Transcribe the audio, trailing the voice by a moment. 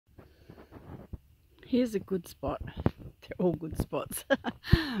Here's a good spot. They're all good spots.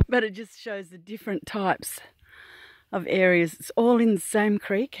 But it just shows the different types of areas. It's all in the same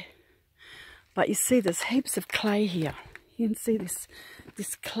creek. But you see there's heaps of clay here. You can see this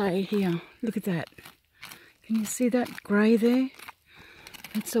clay here. Look at that. Can you see that grey there?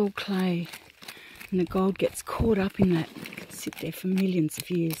 That's all clay. And the gold gets caught up in that. It can sit there for millions of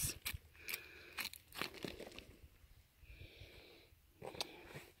years.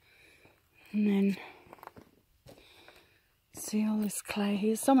 And then, see all this clay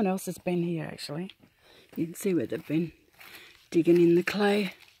here? Someone else has been here actually. You can see where they've been digging in the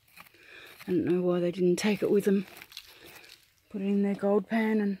clay. I don't know why they didn't take it with them. Put it in their gold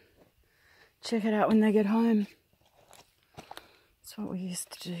pan and check it out when they get home. That's what we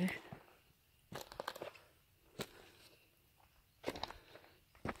used to do.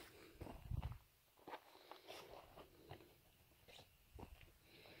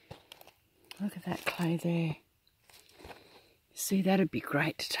 Look at that clay there. See, that'd be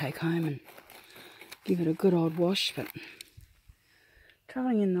great to take home and give it a good old wash, but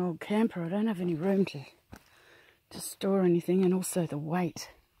travelling in the old camper, I don't have any room to store anything, and also the weight.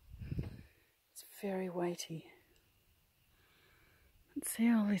 It's very weighty. Let's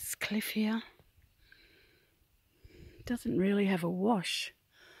see all this cliff here. It doesn't really have a wash.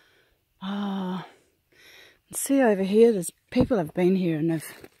 See over here, there's people have been here and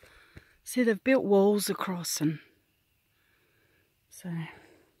they've built walls across, and so,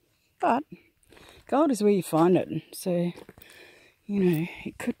 but gold is where you find it, so you know,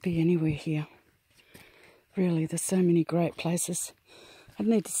 it could be anywhere here. Really, there's so many great places. I'd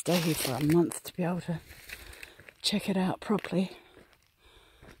need to stay here for a month to be able to check it out properly.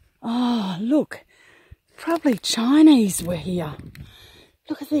 Oh, look, probably Chinese were here.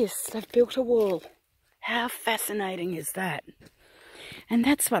 Look at this, they've built a wall. How fascinating is that? And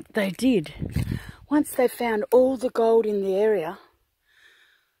that's what they did. Once they found all the gold in the area,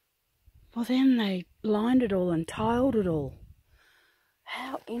 well then they lined it all and tiled it all.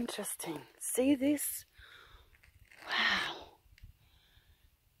 How interesting. See this? Wow.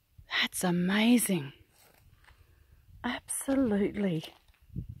 That's amazing. Absolutely.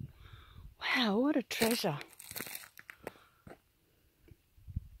 Wow, what a treasure.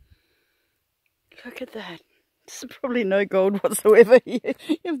 Look at that. There's probably no gold whatsoever here.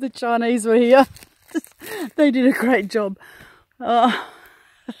 If the Chinese were here, they did a great job. Oh.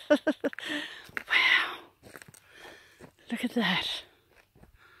 Wow. Look at that.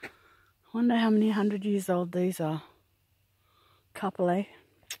 I wonder how many 100 years old these are. Couple, eh?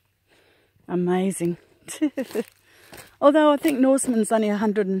 Amazing. Although I think Norseman's only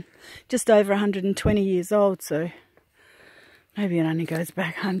just over 120 years old, so maybe it only goes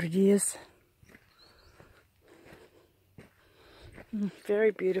back 100 years.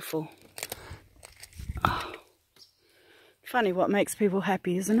 Very beautiful. Oh. Funny what makes people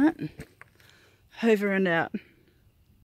happy, isn't it? Over and out.